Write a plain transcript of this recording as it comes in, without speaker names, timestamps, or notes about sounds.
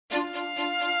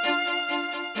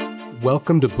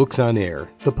Welcome to Books on Air,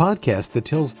 the podcast that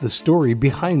tells the story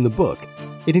behind the book.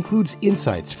 It includes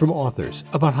insights from authors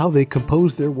about how they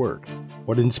compose their work,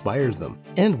 what inspires them,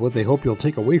 and what they hope you'll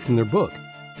take away from their book.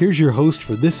 Here's your host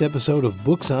for this episode of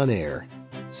Books on Air,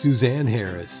 Suzanne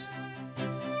Harris.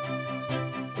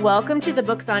 Welcome to the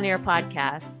Books on Air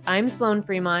podcast. I'm Sloan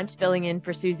Fremont, filling in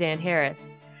for Suzanne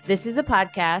Harris. This is a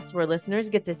podcast where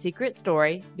listeners get the secret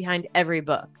story behind every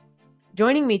book.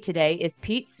 Joining me today is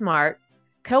Pete Smart,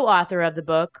 co-author of the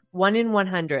book 1 in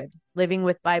 100, Living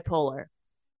with Bipolar.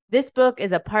 This book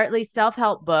is a partly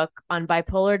self-help book on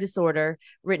bipolar disorder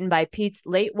written by Pete's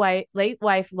late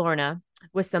wife, Lorna,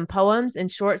 with some poems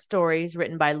and short stories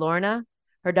written by Lorna,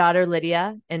 her daughter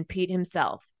Lydia, and Pete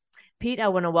himself. Pete, I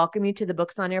want to welcome you to the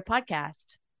Books on Air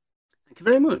podcast. Thank you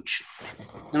very much.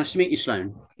 Nice to meet you,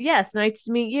 Sloan. Yes, nice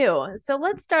to meet you. So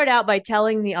let's start out by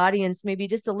telling the audience maybe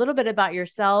just a little bit about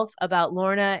yourself, about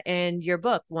Lorna, and your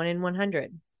book, 1 in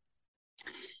 100.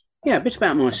 Yeah, a bit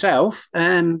about myself.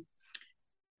 I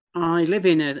live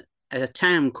in a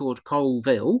town called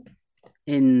Colville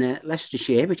in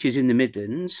Leicestershire, which is in the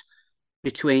Midlands,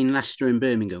 between Leicester and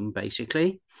Birmingham,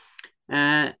 basically.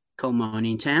 Coal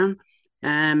mining town.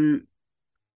 I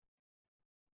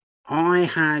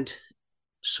had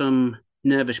some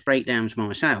nervous breakdowns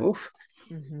myself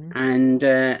and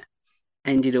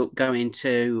ended up going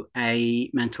to a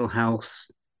mental health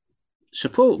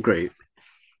support group.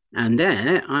 And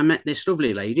there I met this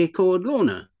lovely lady called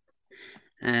Lorna.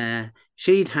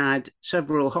 She'd had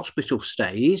several hospital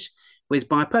stays with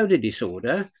bipolar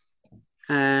disorder.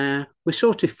 We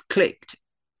sort of clicked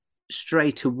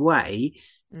straight away,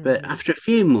 but after a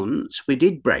few months we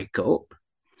did break up.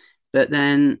 But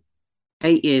then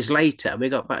 8 years later, we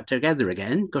got back together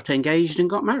again, got engaged and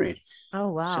got married. Oh,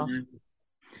 wow. So,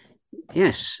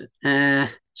 yes.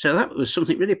 So that was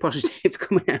something really positive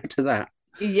coming out of that.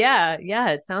 Yeah,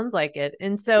 it sounds like it.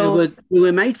 And so we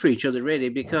were made for each other, really,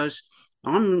 because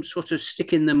I'm sort of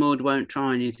stick in the mud, won't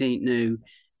try anything new.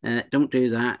 Don't do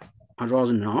that. I'd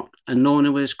rather not. And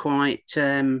Lorna was quite,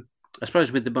 I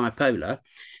suppose with the bipolar,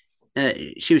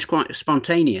 she was quite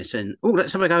spontaneous and,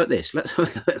 let's have a go at this. Let's have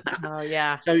a go at that. Oh,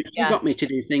 yeah. So she got me to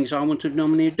do things I wouldn't have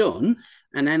normally done.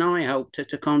 And then I helped her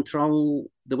to control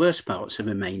the worst parts of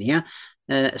her mania,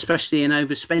 especially in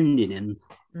overspending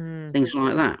and things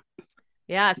like that.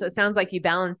 Yeah. So it sounds like you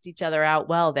balanced each other out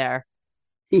well there.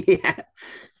 Yeah.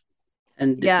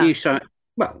 And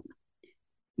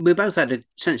we both had a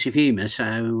sense of humour.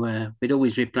 So we'd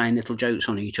always be playing little jokes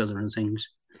on each other and things.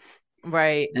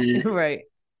 Right. Right.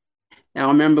 Now,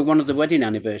 I remember one of the wedding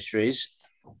anniversaries,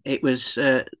 it was,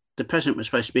 the present was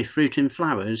supposed to be fruit and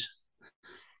flowers.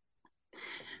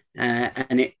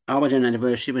 And our wedding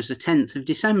anniversary was the 10th of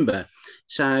December.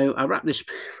 So I wrapped this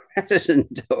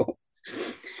present up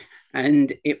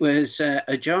and it was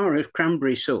a jar of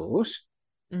cranberry sauce.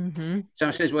 So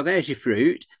I says, well, there's your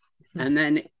fruit. And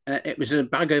then it was a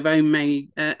bag of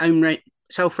homemade,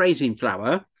 self-raising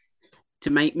flour to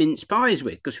make mince pies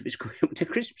with, because it was coming up to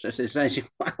Christmas. I says, there's your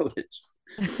flowers.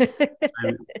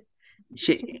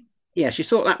 She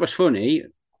thought that was funny.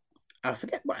 I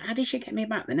forget, how did she get me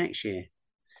back the next year?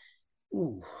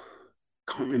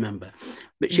 Can't remember.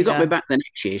 But she got me back the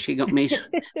next year. She got me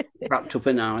wrapped up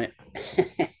a night.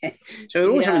 So we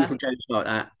always having little jokes like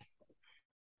that.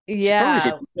 Yeah.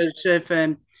 Surprising, because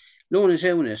of Lorna's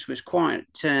illness was quite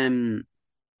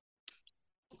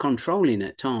controlling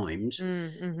at times.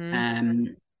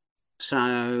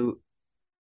 So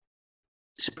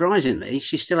surprisingly,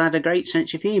 she still had a great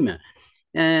sense of humour.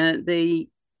 The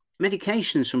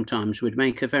medication sometimes would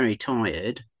make her very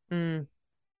tired, and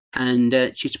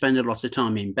she'd spend a lot of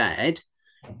time in bed.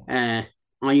 I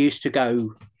used to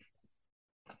go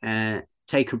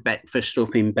take her breakfast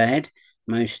up in bed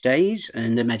most days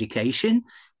and the medication,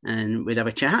 and we'd have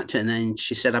a chat, and then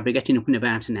she said I'd be getting up in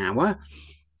about an hour,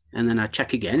 and then I'd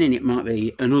check again and it might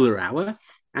be another hour,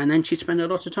 and then she'd spend a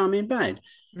lot of time in bed.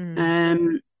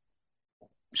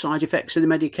 Side effects of the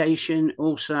medication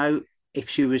also, if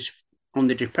she was on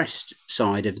the depressed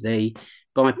side of the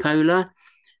bipolar,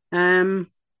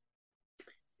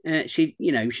 she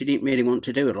didn't really want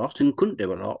to do a lot and couldn't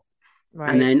do a lot.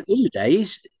 Right. And then other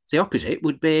days the opposite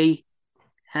would be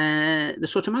the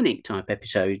sort of manic type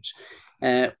episodes,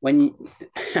 when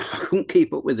I couldn't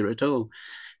keep up with her at all.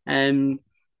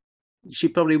 She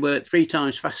probably worked 3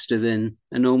 times faster than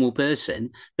a normal person,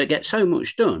 but get so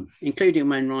much done, including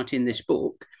when writing this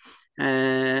book,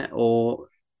 or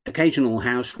occasional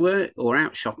housework, or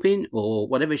out shopping, or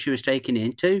whatever she was taken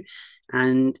into,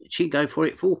 and she'd go for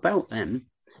it full pelt then.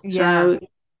 So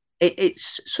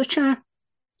it's such a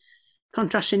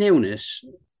contrasting illness,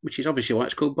 which is obviously why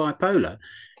it's called bipolar.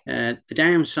 The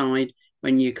downside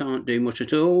when you can't do much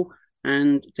at all,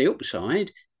 and the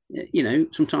upside,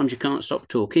 sometimes you can't stop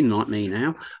talking like me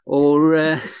now,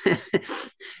 or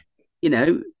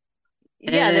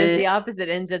there's the opposite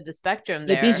ends of the spectrum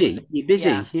there. You're busy.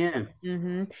 Yeah.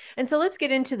 Mm-hmm. And so let's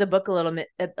get into the book a little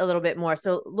bit more.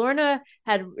 So Lorna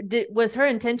was her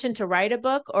intention to write a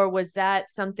book, or was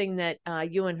that something that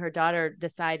you and her daughter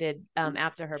decided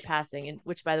after her passing? And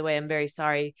which, by the way, I'm very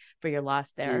sorry for your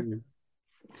loss there.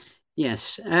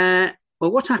 Yes. Well,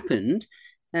 what happened?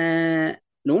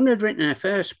 Lorna had written her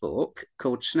first book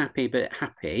called Snappy But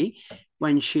Happy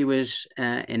when she was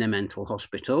in a mental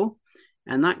hospital.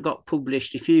 And that got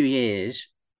published a few years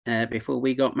before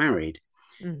we got married.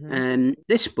 Mm-hmm.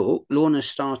 This book, Lorna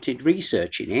started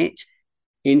researching it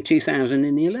in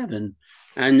 2011.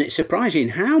 And it's surprising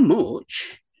how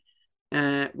much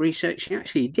research she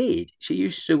actually did. She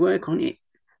used to work on it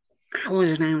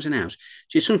hours and hours and hours.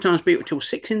 She'd sometimes be up till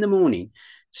 6 a.m,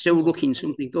 still looking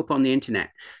something up on the internet.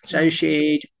 So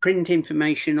she'd print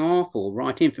information off or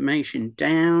write information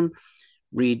down,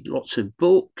 read lots of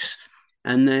books,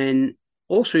 and then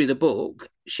all through the book,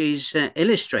 she's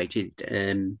illustrated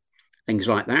things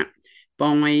like that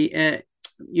by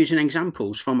using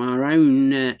examples from her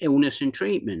own illness and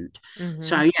treatment. Mm-hmm.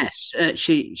 So yes,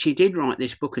 she did write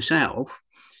this book herself.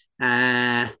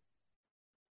 That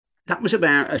was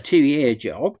about a 2-year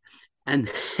job,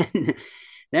 and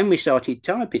then we started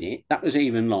typing it. That was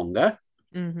even longer.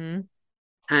 Mm-hmm.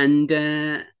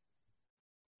 And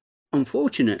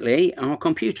unfortunately, our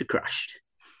computer crashed.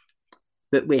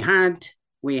 But we had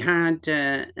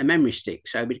a memory stick,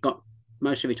 so we'd got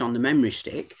most of it on the memory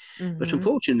stick. Mm-hmm. But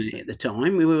unfortunately, at the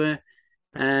time, we were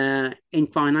in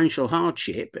financial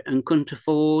hardship and couldn't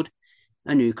afford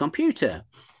a new computer.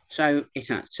 So it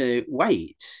had to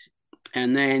wait.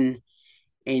 And then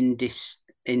in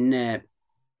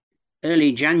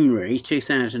early January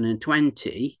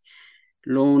 2020,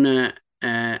 Lorna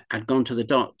had gone to the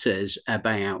doctors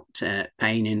about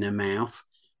pain in her mouth,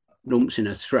 lumps in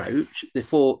her throat.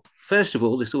 First of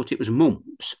all, they thought it was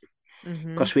mumps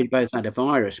because we'd both had a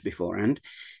virus beforehand.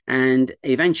 And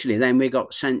eventually then we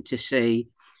got sent to see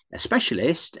a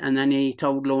specialist, and then he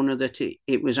told Lorna that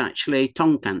it was actually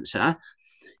tongue cancer,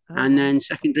 and then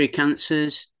secondary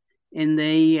cancers in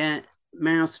the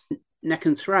mouth, neck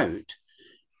and throat.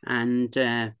 And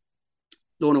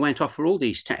Lorna went off for all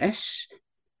these tests,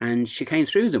 and she came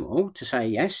through them all to say,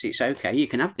 yes, it's okay, you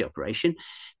can have the operation.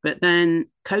 But then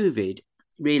COVID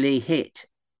really hit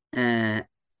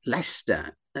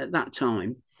Leicester at that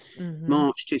time,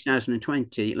 March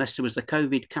 2020. Leicester was the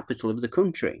COVID capital of the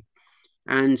country.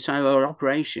 And so our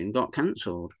operation got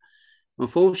cancelled.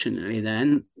 Unfortunately,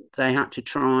 then they had to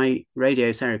try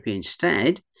radiotherapy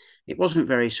instead. It wasn't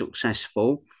very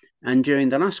successful. And during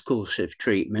the last course of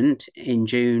treatment in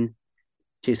June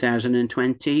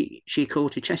 2020, she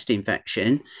caught a chest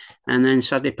infection and then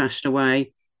sadly passed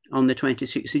away on the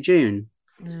 26th of June.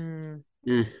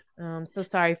 Yeah. I'm so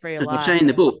sorry for your loss. I say in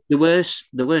the book, the worst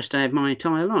day of my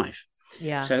entire life.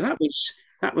 Yeah. So that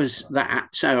was that.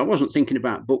 So I wasn't thinking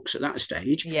about books at that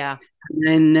stage. Yeah.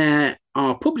 And then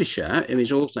our publisher, who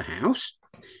is Author House,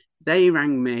 they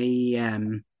rang me.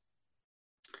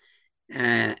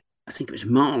 I think it was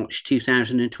March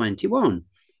 2021.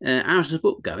 How's the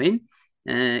book going?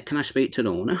 Can I speak to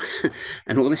Lorna?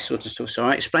 And all this sort of stuff. So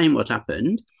I explained what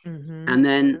happened. Mm-hmm. And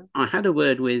then I had a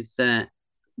word with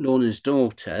Lorna's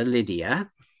daughter, Lydia,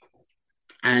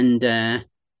 and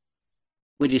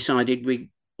we decided we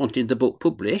wanted the book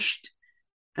published.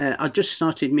 I just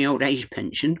started my old age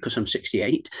pension because I'm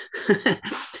 68.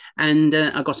 And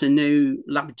I got a new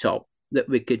laptop that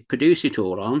we could produce it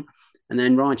all on and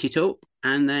then write it up.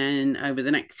 And then over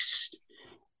the next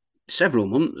several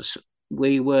months,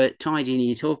 we were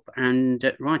tidying it up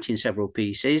and writing several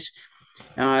pieces.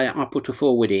 I put a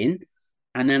foreword in,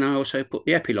 and then I also put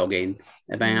the epilogue in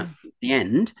about the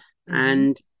end. Mm-hmm.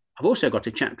 And I've also got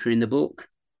a chapter in the book,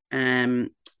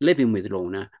 Living with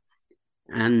Lorna.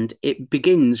 And it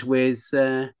begins with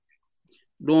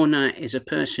Lorna is a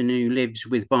person who lives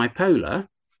with bipolar.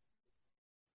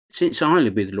 Since I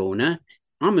live with Lorna,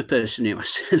 I'm a person who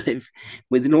has to live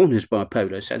with Lorna's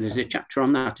bipolar. So there's a chapter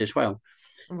on that as well.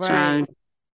 Right.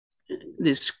 So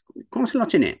there's quite a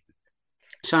lot in it.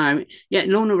 So, yeah,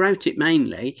 Lorna wrote it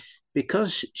mainly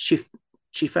because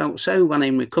she felt so well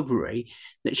in recovery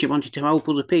that she wanted to help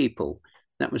other people.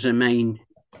 That was her main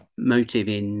motive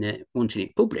in wanting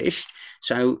it published.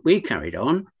 So we carried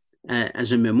on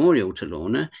as a memorial to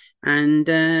Lorna and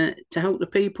to help the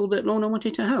people that Lorna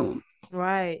wanted to help.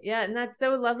 Right. Yeah. And that's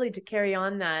so lovely to carry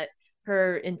on that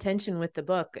her intention with the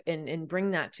book and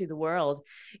bring that to the world.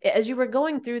 As you were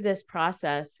going through this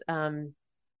process,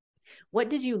 what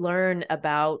did you learn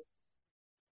about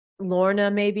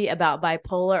Lorna, maybe about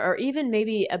bipolar, or even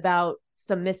maybe about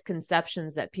some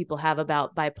misconceptions that people have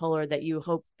about bipolar that you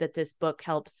hope that this book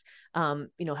helps,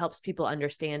 helps people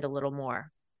understand a little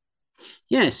more?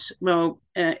 Yes. Well,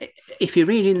 if you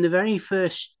read in the very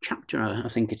first chapter, I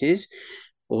think it is,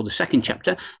 or the second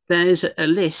chapter, there's a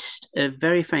list of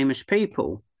very famous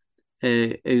people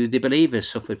who they believe have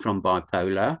suffered from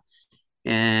bipolar.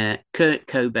 Kurt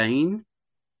Cobain,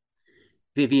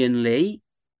 Vivian Leigh,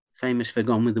 famous for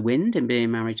Gone with the Wind and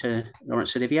being married to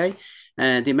Laurence Olivier,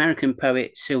 the American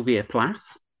poet Sylvia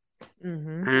Plath,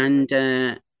 and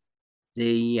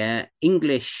the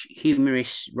English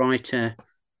humorist, writer,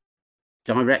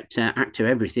 director, actor,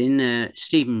 everything,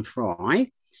 Stephen Fry.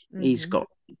 He's got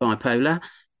bipolar.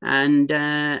 And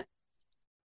a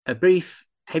brief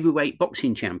heavyweight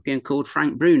boxing champion called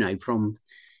Frank Bruno from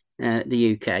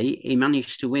the UK. He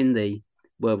managed to win the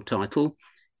world title.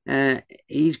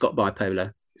 He's got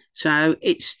bipolar. So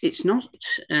it's not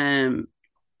a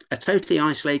totally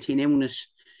isolating illness,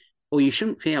 or you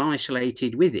shouldn't feel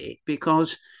isolated with it,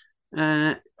 because,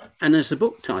 and as the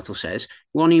book title says,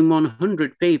 1 in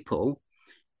 100 people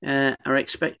are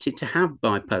expected to have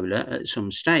bipolar at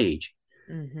some stage.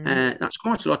 That's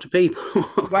quite a lot of people.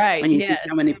 Right. When you think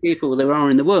how many people there are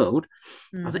in the world.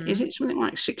 I think, is it something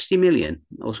like 60 million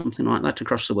or something like that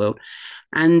across the world?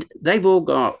 And they've all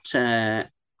got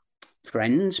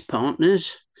friends,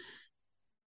 partners,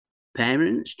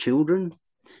 parents, children,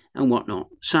 and whatnot.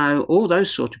 So all those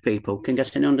sort of people can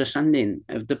get an understanding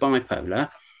of the bipolar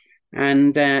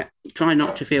and try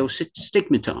not to feel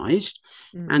stigmatized.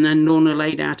 And then Lorna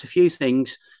laid out a few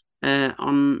things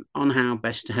on how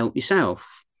best to help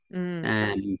yourself.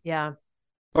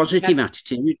 Positive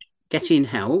attitude, getting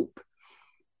help.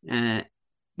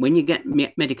 When you get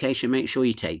medication, make sure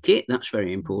you take it. That's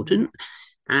very important.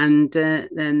 And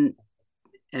then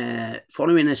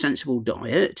following a sensible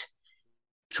diet,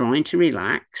 trying to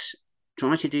relax,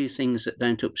 try to do things that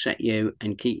don't upset you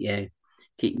and keep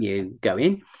you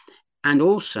going. And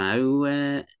also,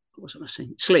 what was I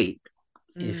saying? Sleep.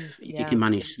 If you can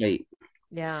manage sleep.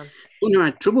 Yeah. Lorna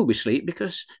had trouble with sleep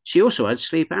because she also had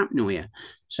sleep apnea.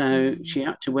 So she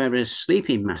had to wear a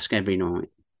sleeping mask every night.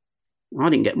 I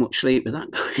didn't get much sleep with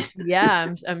that going.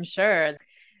 Yeah, I'm sure.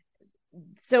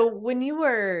 So when you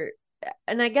were,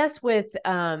 and I guess with,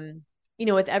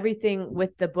 with everything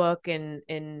with the book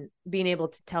and being able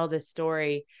to tell this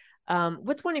story,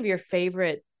 what's one of your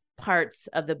favorite parts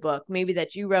of the book, maybe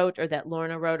that you wrote or that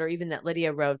Lorna wrote or even that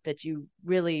Lydia wrote, that you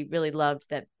really, really loved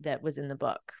that was in the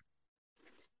book?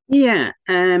 Yeah.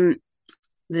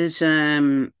 There's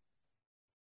on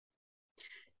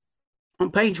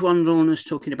page 1, Lorna's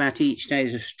talking about each day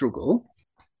as a struggle,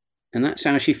 and that's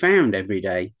how she found every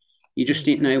day. You just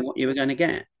didn't know what you were going to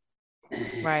get.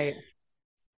 Right.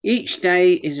 Each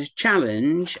day is a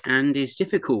challenge and is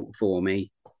difficult for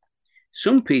me.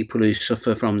 Some people who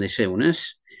suffer from this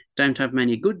illness don't have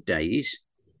many good days,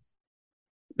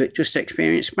 but just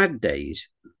experience bad days.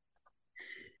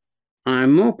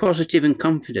 I'm more positive and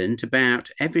confident about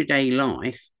everyday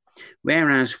life,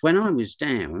 whereas when I was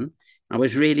down, I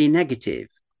was really negative.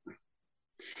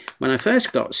 When I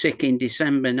first got sick in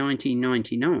December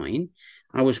 1999,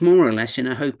 I was more or less in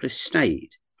a hopeless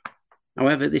state.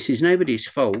 However, this is nobody's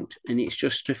fault, and it's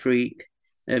just a freak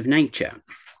of nature.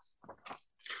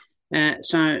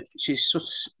 So she's sort of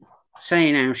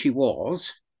saying how she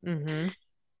was.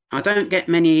 I don't get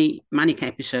many manic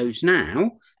episodes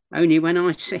now, only when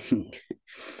I sing.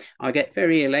 I get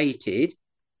very elated,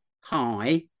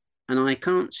 high, and I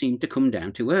can't seem to come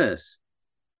down to earth.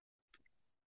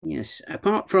 Yes,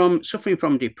 apart from suffering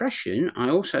from depression, I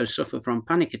also suffer from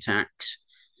panic attacks,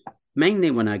 mainly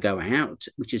when I go out,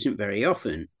 which isn't very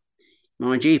often.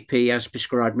 My GP has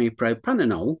prescribed me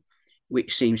propranolol,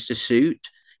 which seems to suit,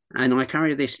 and I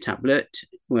carry this tablet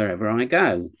wherever I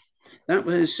go. That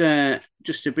was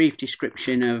just a brief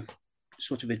description of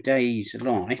sort of a day's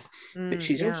life, but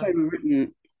she's also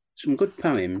written some good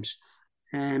poems.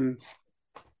 This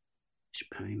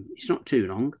poem, it's not too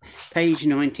long, page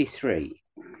 93.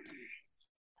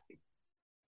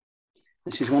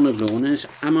 This is one of Lorna's,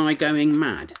 Am I Going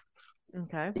Mad?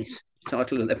 Okay. It's the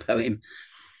title of the poem.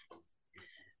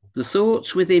 The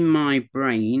thoughts within my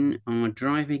brain are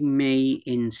driving me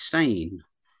insane.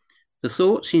 The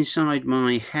thoughts inside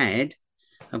my head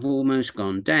have almost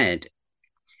gone dead.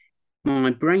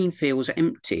 My brain feels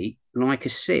empty like a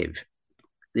sieve.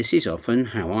 This is often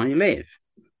how I live.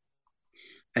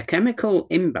 A chemical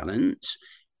imbalance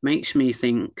makes me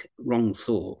think wrong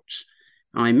thoughts.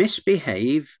 I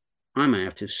misbehave. I'm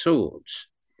out of sorts.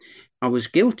 I was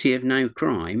guilty of no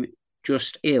crime,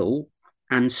 just ill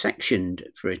and sectioned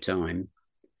for a time.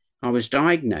 I was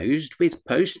diagnosed with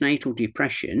postnatal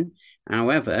depression.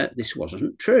 However, this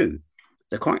wasn't true.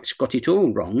 The quacks got it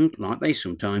all wrong, like they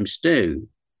sometimes do.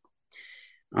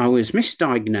 I was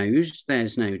misdiagnosed,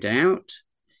 there's no doubt.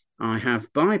 I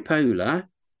have bipolar,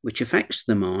 which affects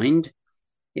the mind.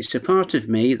 It's a part of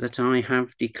me that I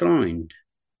have declined.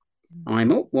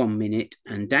 I'm up 1 minute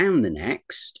and down the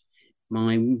next.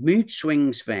 My mood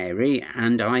swings vary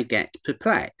and I get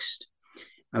perplexed.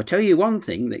 I'll tell you one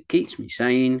thing that keeps me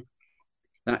sane.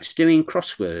 That's doing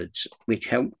crosswords, which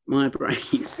help my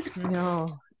brain.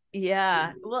 No.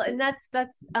 Yeah. Well, and that's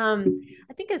I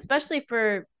think especially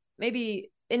for maybe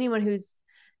anyone who's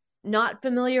not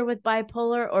familiar with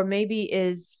bipolar or maybe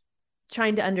is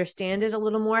trying to understand it a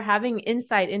little more, having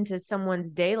insight into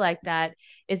someone's day like that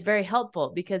is very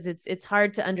helpful, because it's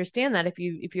hard to understand that if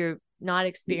you're not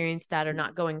experienced that or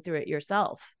not going through it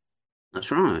yourself.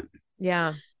 That's right.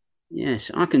 Yeah.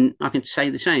 Yes, I can say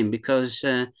the same, because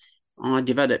I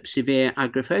developed severe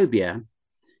agoraphobia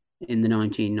in the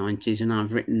 1990s, and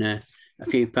I've written a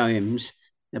few poems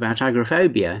about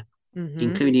agoraphobia,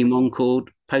 including one called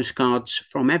Postcards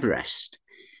from Everest,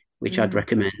 which I'd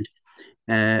recommend.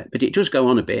 But it does go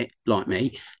on a bit, like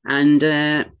me, and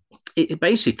it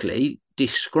basically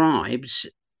describes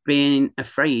being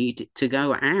afraid to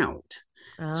go out.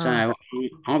 So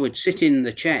I would sit in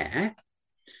the chair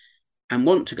and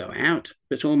want to go out,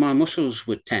 but all my muscles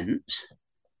would tense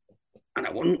and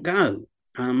I wouldn't go.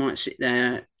 I might sit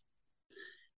there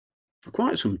for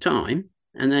quite some time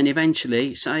and then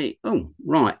eventually say, oh,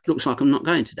 right, looks like I'm not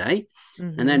going today,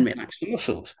 and then relax the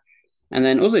muscles. And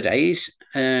then other days,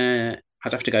 I'd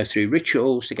have to go through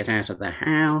rituals to get out of the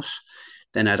house.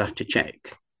 Then I'd have to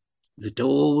check the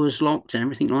door was locked and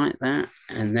everything like that.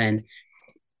 And then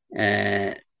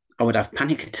I would have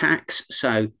panic attacks.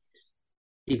 So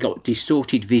you got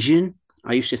distorted vision.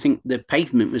 I used to think the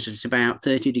pavement was at about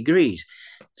 30 degrees.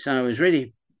 So I was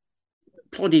really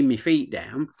plodding my feet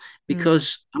down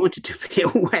because I wanted to feel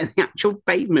where the actual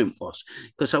pavement was,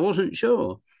 because I wasn't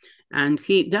sure, and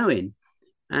keep going.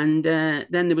 And then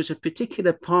there was a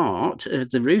particular part of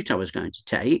the route I was going to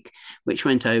take, which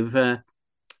went over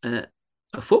a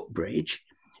footbridge,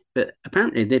 but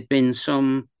apparently there'd been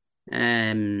some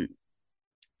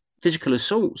physical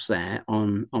assaults there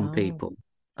on people.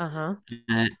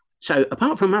 So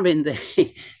apart from having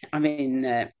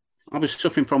I was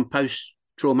suffering from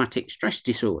post-traumatic stress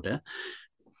disorder,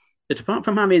 but apart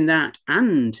from having that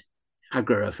and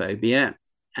agoraphobia,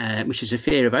 which is a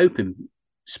fear of open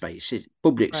spaces,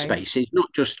 public spaces,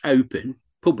 not just open,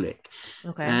 public.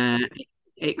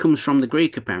 It comes from the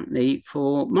Greek, apparently,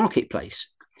 for marketplace.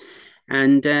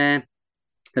 And as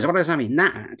well as having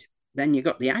that, then you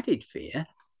got the added fear.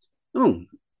 Oh,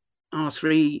 are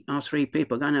three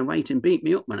people going to wait and beat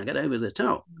me up when I get over the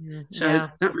top? So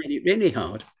that made it really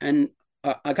hard. And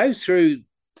I go through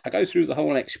the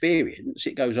whole experience.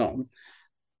 It goes on,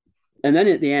 and then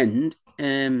at the end,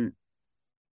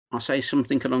 I say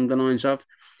something along the lines of,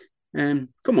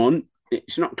 come on,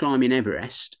 it's not climbing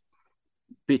Everest,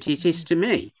 but it is to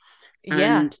me.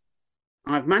 And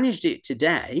I've managed it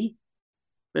today,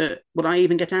 but will I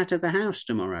even get out of the house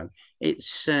tomorrow?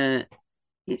 It's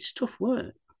tough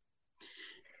work.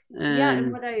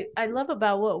 And what I love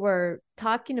about what we're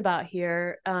talking about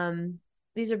here,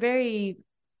 these are very,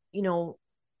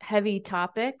 heavy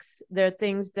topics. They're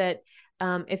things that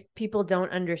if people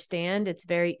don't understand, it's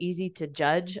very easy to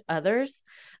judge others.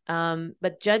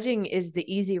 But judging is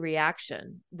the easy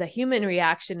reaction. The human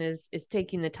reaction is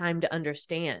taking the time to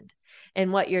understand.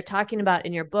 And what you're talking about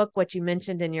in your book, what you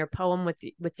mentioned in your poem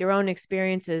with your own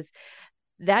experiences,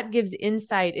 that gives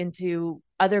insight into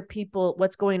other people,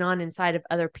 what's going on inside of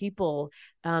other people,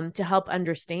 to help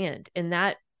understand. And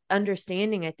that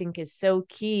understanding, I think, is so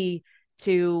key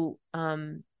to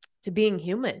being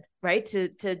human, right? To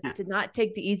not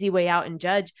take the easy way out and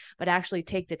judge, but actually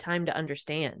take the time to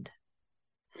understand.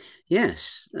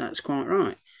 Yes, that's quite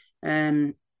right.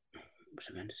 What was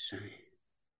I going to say?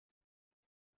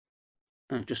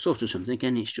 I just thought of something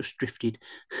again. It's just drifted.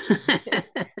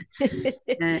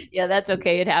 Yeah, that's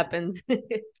okay. It happens.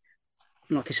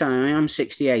 Like I say, I am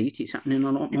 68. It's happening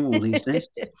a lot more these days.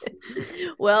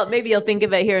 Well, maybe you'll think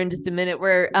of it here in just a minute.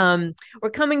 We're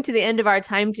coming to the end of our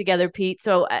time together, Pete.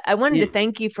 So I wanted to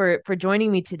thank you for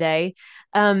joining me today.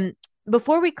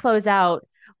 Before we close out,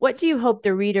 what do you hope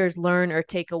the readers learn or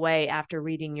take away after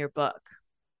reading your book?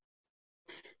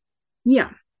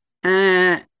 Yeah.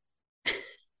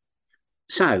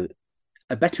 So,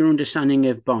 a better understanding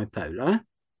of bipolar,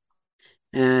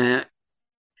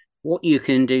 what you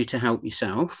can do to help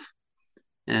yourself,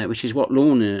 which is what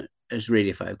Lorna has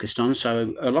really focused on.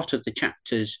 So a lot of the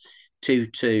chapters 2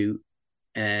 to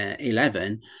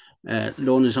 11,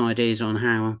 Lorna's ideas on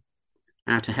how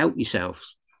to help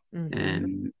yourself.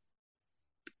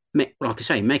 Like I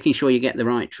say, making sure you get the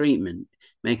right treatment,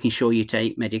 making sure you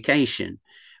take medication,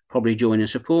 probably join a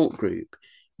support group,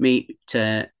 meet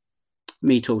or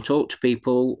talk to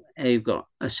people who've got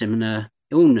a similar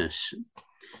illness,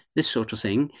 this sort of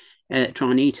thing.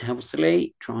 Try and eat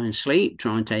healthily, try and sleep,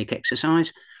 try and take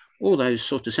exercise, all those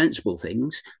sort of sensible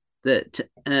things that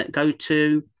go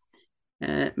to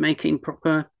making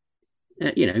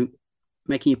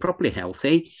you properly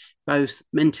healthy, both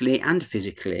mentally and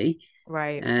physically.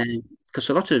 Right. Because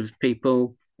a lot of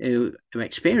people who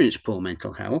experience poor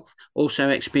mental health also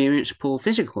experience poor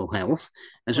physical health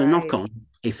as a knock-on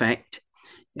effect.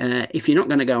 If you're not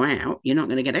going to go out, you're not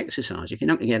going to get exercise. If you're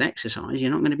not going to get exercise,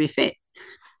 you're not going to be fit.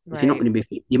 Right. If you're not going to be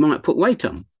fit, you might put weight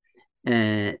on.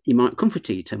 You might comfort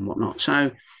eat and whatnot.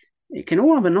 So it can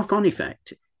all have a knock-on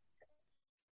effect.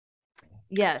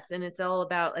 Yes, and it's all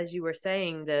about, as you were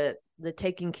saying, the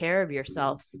taking care of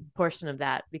yourself portion of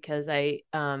that, because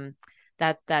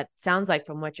that sounds like,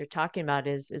 from what you're talking about,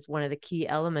 is one of the key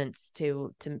elements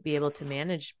to be able to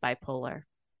manage bipolar.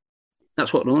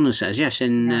 That's what Lorna says. Yes,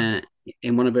 in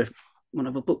one of her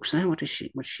books there. What's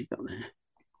she got there?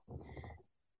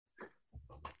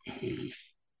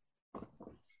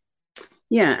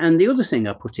 Yeah, and the other thing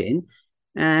I put in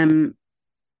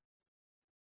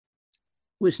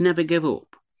was never give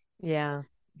up. Yeah.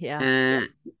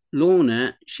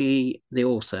 Lorna, the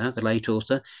late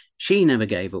author, she never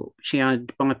gave up. She had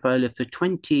bipolar for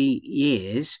 20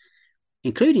 years,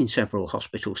 including several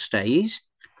hospital stays,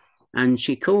 and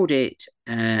she called it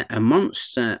a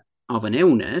monster of an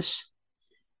illness.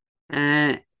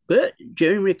 But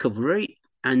during recovery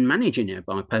and managing her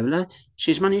bipolar,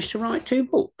 she's managed to write 2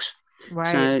 books.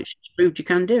 Right. So she's proved you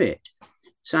can do it.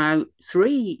 So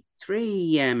three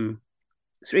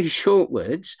short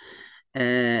words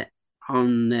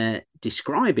on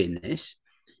describing this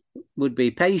would be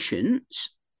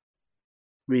patience,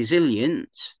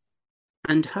 resilience,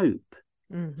 and hope.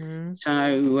 Mm-hmm.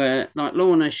 So, like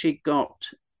Lorna, she got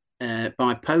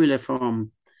bipolar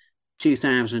from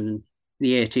the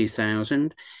year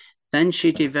 2000. Then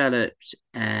she developed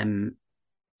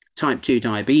type 2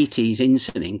 diabetes,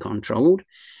 insulin controlled.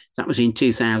 That was in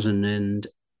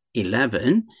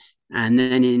 2011. And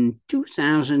then in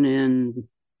 2000 and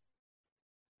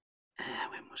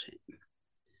when was it?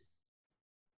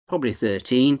 Probably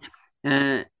 13.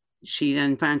 She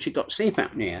then found she got sleep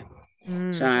apnea.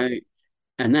 So,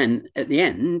 and then at the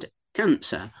end,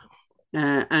 cancer.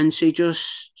 And she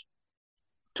just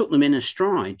took them in a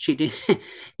stride. She did, if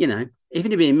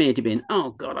it had been me, it'd have been,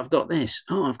 oh God, I've got this.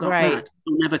 Oh, I've got that.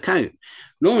 I'll never cope.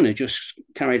 Lorna just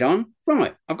carried on.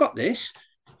 Right, I've got this.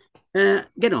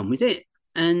 Get on with it.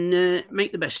 And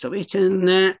make the best of it,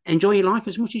 and enjoy your life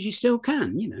as much as you still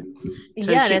can,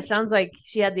 So and it sounds like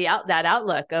she had that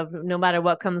outlook of, no matter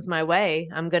what comes my way,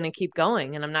 I'm going to keep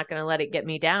going, and I'm not going to let it get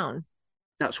me down.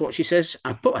 That's what she says.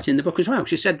 I put that in the book as well.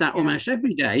 She said that almost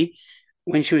every day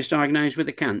when she was diagnosed with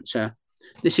a cancer.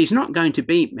 This is not going to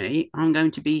beat me. I'm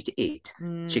going to beat it.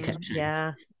 She kept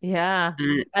saying. Yeah.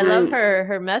 I love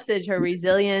her message, her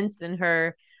resilience, and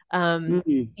her,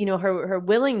 her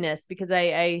willingness, because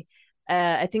I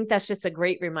think that's just a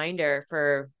great reminder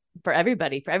for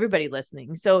everybody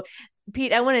listening. So,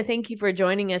 Pete, I want to thank you for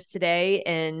joining us today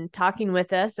and talking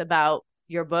with us about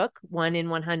your book, 1 in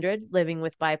 100, Living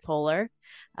with Bipolar.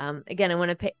 Again, I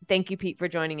want to thank you, Pete, for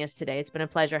joining us today. It's been a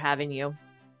pleasure having you.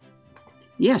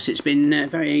 Yes, it's been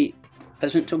very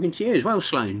pleasant talking to you as well,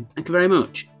 Sloan. Thank you very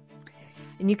much.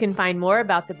 And you can find more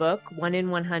about the book, 1 in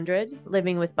 100,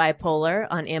 Living with Bipolar,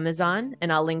 on Amazon,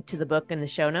 and I'll link to the book in the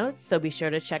show notes, so be sure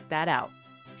to check that out.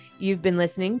 You've been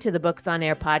listening to the Books on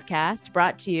Air podcast,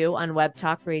 brought to you on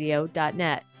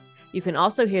webtalkradio.net. You can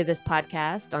also hear this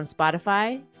podcast on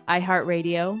Spotify,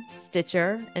 iHeartRadio,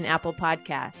 Stitcher, and Apple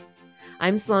Podcasts.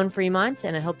 I'm Sloan Fremont,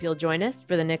 and I hope you'll join us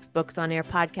for the next Books on Air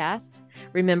podcast.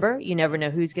 Remember, you never know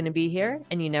who's going to be here,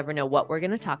 and you never know what we're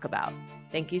going to talk about.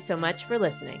 Thank you so much for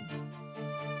listening.